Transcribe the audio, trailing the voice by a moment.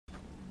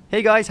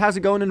Hey guys, how's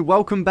it going, and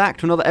welcome back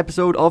to another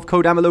episode of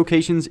Kodama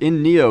Locations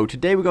in Nioh.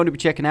 Today we're going to be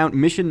checking out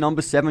mission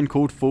number 7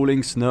 called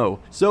Falling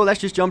Snow. So let's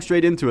just jump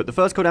straight into it. The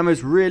first Kodama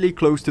is really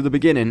close to the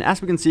beginning. As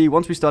we can see,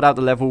 once we start out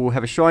the level, we'll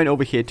have a shrine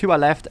over here to our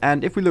left,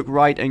 and if we look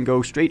right and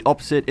go straight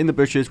opposite in the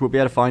bushes, we'll be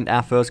able to find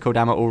our first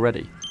Kodama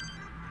already.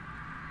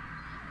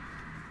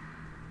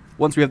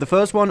 Once we have the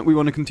first one, we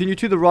want to continue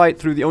to the right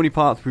through the only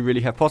path we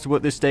really have possible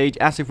at this stage,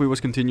 as if we was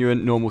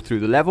continuing normal through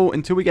the level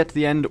until we get to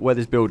the end where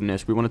this building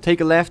is. We want to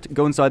take a left,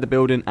 go inside the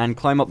building, and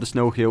climb up the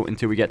snow hill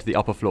until we get to the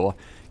upper floor.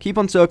 Keep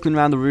on circling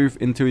around the roof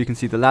until you can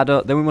see the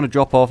ladder, then we want to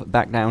drop off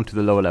back down to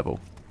the lower level.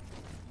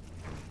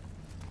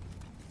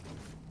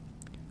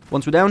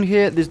 Once we're down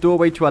here, this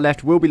doorway to our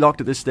left will be locked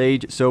at this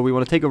stage, so we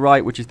want to take a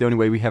right, which is the only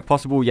way we have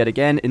possible yet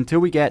again, until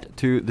we get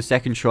to the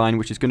second shrine,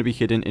 which is going to be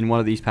hidden in one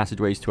of these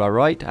passageways to our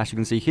right, as you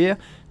can see here.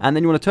 And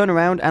then you want to turn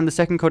around, and the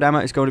second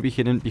Kodama is going to be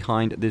hidden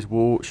behind this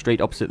wall straight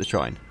opposite the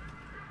shrine.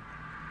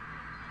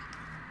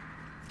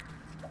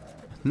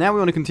 Now we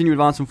want to continue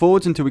advancing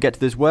forwards until we get to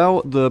this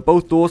well.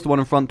 Both doors, the one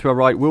in front to our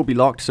right, will be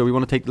locked, so we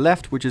want to take the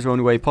left, which is the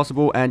only way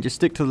possible, and just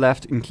stick to the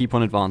left and keep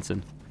on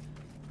advancing.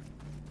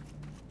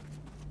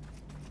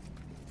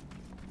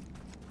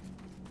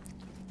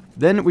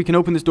 Then we can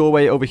open this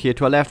doorway over here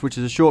to our left, which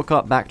is a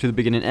shortcut back to the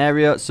beginning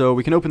area, so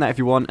we can open that if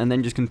you want, and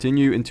then just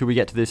continue until we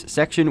get to this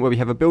section where we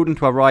have a building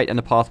to our right and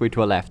a pathway to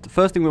our left. The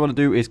first thing we want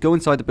to do is go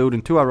inside the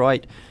building to our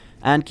right,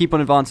 and keep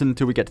on advancing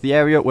until we get to the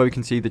area where we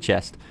can see the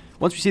chest.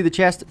 Once we see the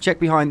chest, check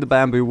behind the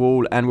bamboo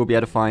wall, and we'll be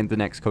able to find the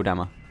next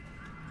Kodama.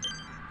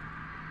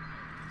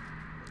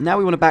 Now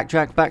we want to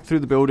backtrack back through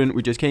the building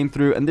we just came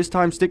through, and this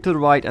time stick to the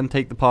right and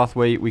take the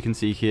pathway we can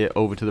see here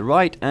over to the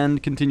right,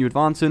 and continue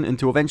advancing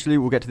until eventually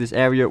we'll get to this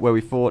area where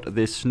we fought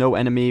this snow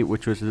enemy,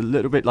 which was a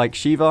little bit like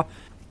Shiva,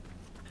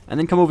 and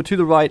then come over to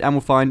the right and we'll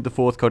find the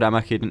fourth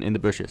Kodama hidden in the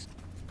bushes.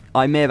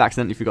 I may have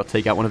accidentally forgot to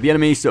take out one of the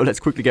enemies, so let's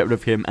quickly get rid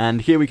of him,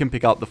 and here we can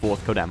pick up the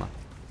fourth Kodama.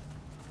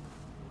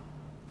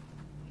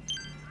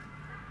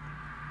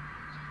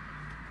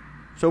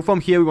 So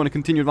from here we want to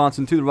continue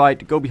advancing to the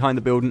right, go behind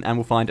the building, and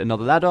we'll find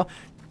another ladder.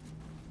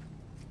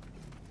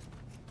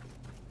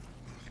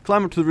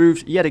 Climb up to the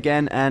roofs yet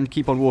again and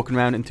keep on walking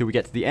around until we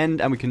get to the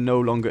end and we can no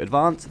longer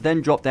advance,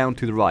 then drop down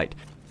to the right.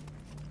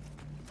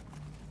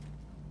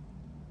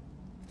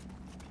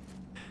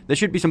 There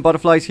should be some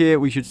butterflies here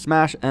we should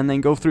smash, and then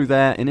go through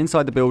there, and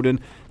inside the building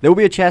there will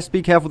be a chest.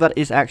 Be careful, that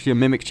is actually a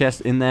mimic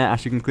chest in there,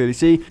 as you can clearly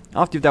see.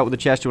 After you've dealt with the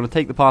chest, you want to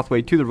take the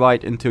pathway to the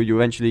right until you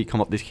eventually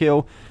come up this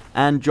hill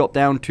and drop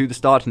down to the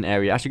starting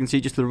area. As you can see,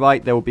 just to the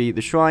right there will be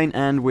the shrine,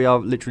 and we are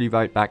literally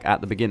right back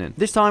at the beginning.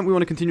 This time we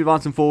want to continue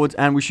advancing forwards,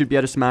 and we should be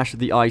able to smash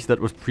the ice that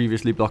was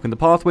previously blocking the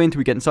pathway until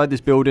we get inside this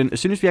building.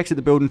 As soon as we exit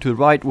the building to the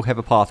right, we'll have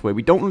a pathway.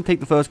 We don't want to take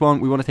the first one,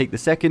 we want to take the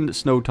second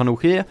snow tunnel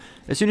here.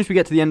 As soon as we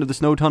get to the end of the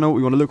snow tunnel,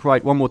 we want to look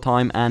right one more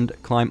time and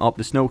climb up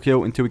the snow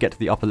hill until we get to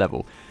the upper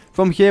level.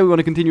 From here we want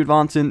to continue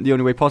advancing the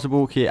only way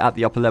possible here at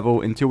the upper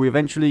level until we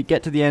eventually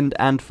get to the end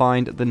and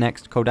find the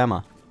next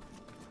Kodama.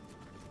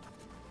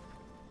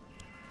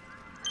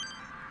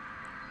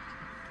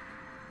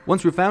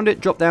 Once we've found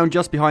it, drop down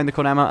just behind the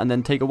Kodama and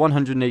then take a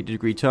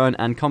 180-degree turn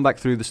and come back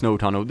through the snow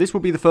tunnel. This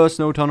will be the first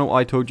snow tunnel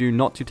I told you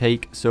not to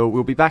take, so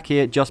we'll be back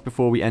here just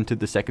before we entered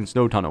the second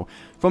snow tunnel.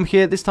 From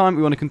here, this time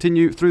we want to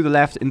continue through the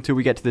left until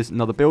we get to this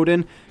another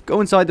building. Go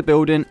inside the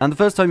building, and the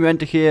first time you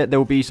enter here, there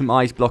will be some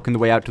ice blocking the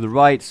way out to the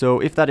right, so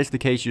if that is the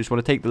case, you just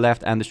want to take the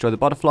left and destroy the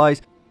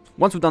butterflies.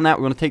 Once we've done that,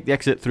 we want to take the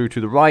exit through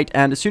to the right,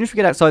 and as soon as we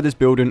get outside this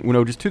building, we'll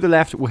notice to the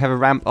left we'll have a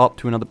ramp up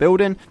to another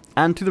building,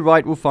 and to the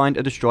right we'll find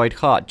a destroyed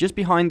hut. Just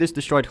behind this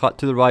destroyed hut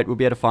to the right, we'll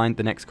be able to find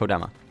the next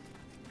Kodama.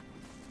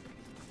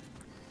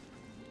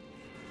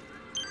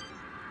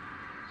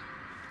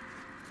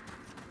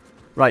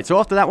 Right, so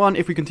after that one,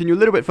 if we continue a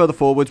little bit further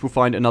forwards, we'll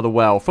find another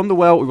well. From the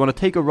well, we want to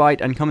take a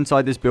right and come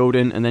inside this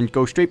building, and then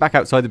go straight back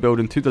outside the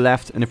building to the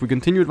left, and if we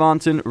continue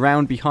advancing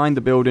around behind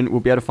the building,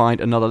 we'll be able to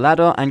find another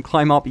ladder and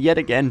climb up yet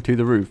again to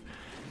the roof.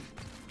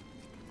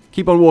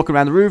 Keep on walking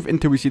around the roof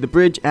until we see the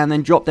bridge, and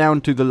then drop down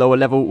to the lower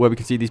level where we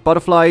can see these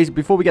butterflies.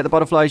 Before we get the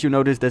butterflies, you'll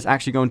notice there's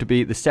actually going to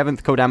be the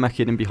 7th Kodama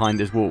hidden behind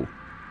this wall.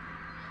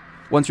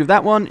 Once you have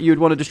that one, you'd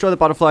want to destroy the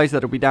butterflies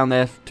that will be down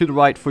there to the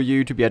right for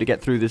you to be able to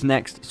get through this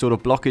next sort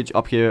of blockage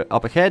up here,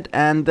 up ahead.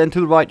 And then to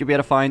the right, you'll be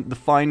able to find the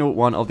final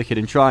one of the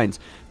hidden shrines.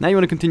 Now you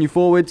want to continue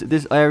forwards.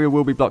 This area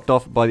will be blocked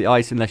off by the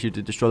ice unless you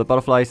did destroy the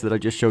butterflies that I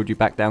just showed you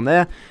back down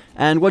there.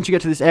 And once you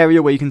get to this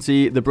area where you can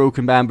see the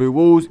broken bamboo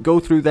walls, go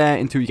through there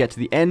until you get to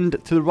the end.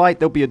 To the right,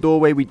 there'll be a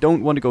doorway. We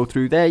don't want to go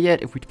through there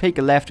yet. If we take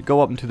a left, go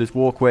up into this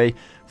walkway.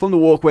 From the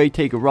walkway,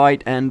 take a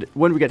right, and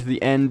when we get to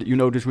the end, you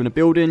notice we're in a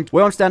building.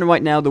 Where I'm standing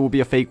right now, there will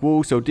be a fake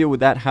wall, so deal with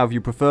that however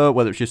you prefer,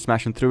 whether it's just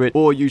smashing through it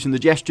or using the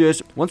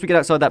gestures. Once we get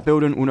outside that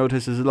building, we'll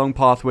notice there's a long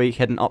pathway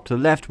heading up to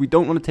the left. We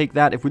don't want to take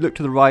that. If we look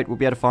to the right, we'll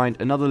be able to find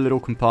another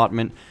little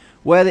compartment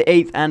where the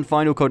 8th and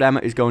final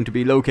Kodama is going to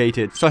be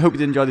located. So I hope you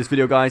did enjoy this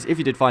video, guys. If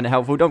you did find it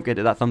helpful, don't forget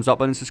to hit that thumbs up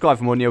button, subscribe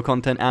for more Nioh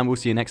content, and we'll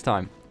see you next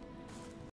time.